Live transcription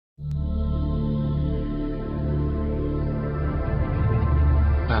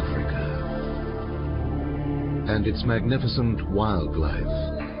and its magnificent wildlife.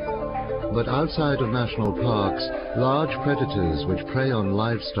 But outside of national parks, large predators which prey on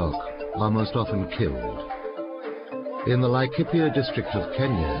livestock are most often killed. In the Laikipia district of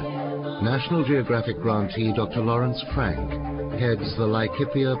Kenya, National Geographic grantee Dr. Laurence Frank heads the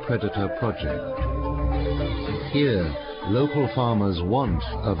Laikipia Predator Project. Here, local farmers want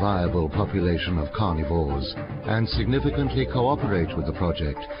a viable population of carnivores and significantly cooperate with the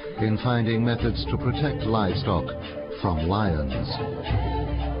project in finding methods to protect livestock from lions.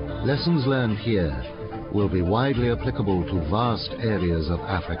 Lessons learned here will be widely applicable to vast areas of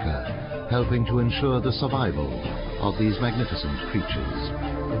Africa, helping to ensure the survival of these magnificent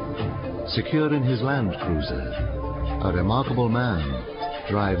creatures. Secure in his Land Cruiser, a remarkable man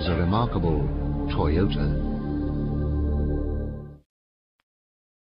drives a remarkable Toyota.